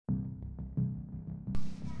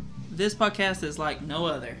This podcast is like no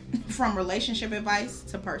other. From relationship advice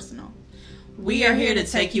to personal. We are here to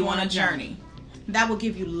take you on a journey that will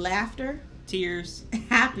give you laughter, tears,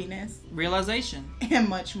 happiness, realization, and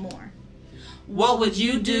much more. What would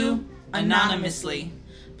you do anonymously?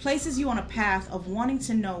 Places you on a path of wanting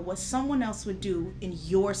to know what someone else would do in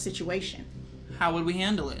your situation. How would we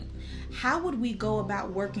handle it? How would we go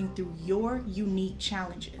about working through your unique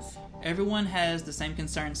challenges? Everyone has the same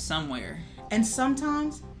concerns somewhere. And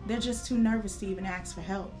sometimes they're just too nervous to even ask for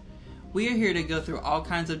help. We are here to go through all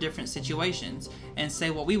kinds of different situations and say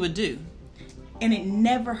what we would do. And it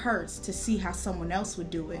never hurts to see how someone else would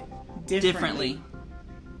do it differently.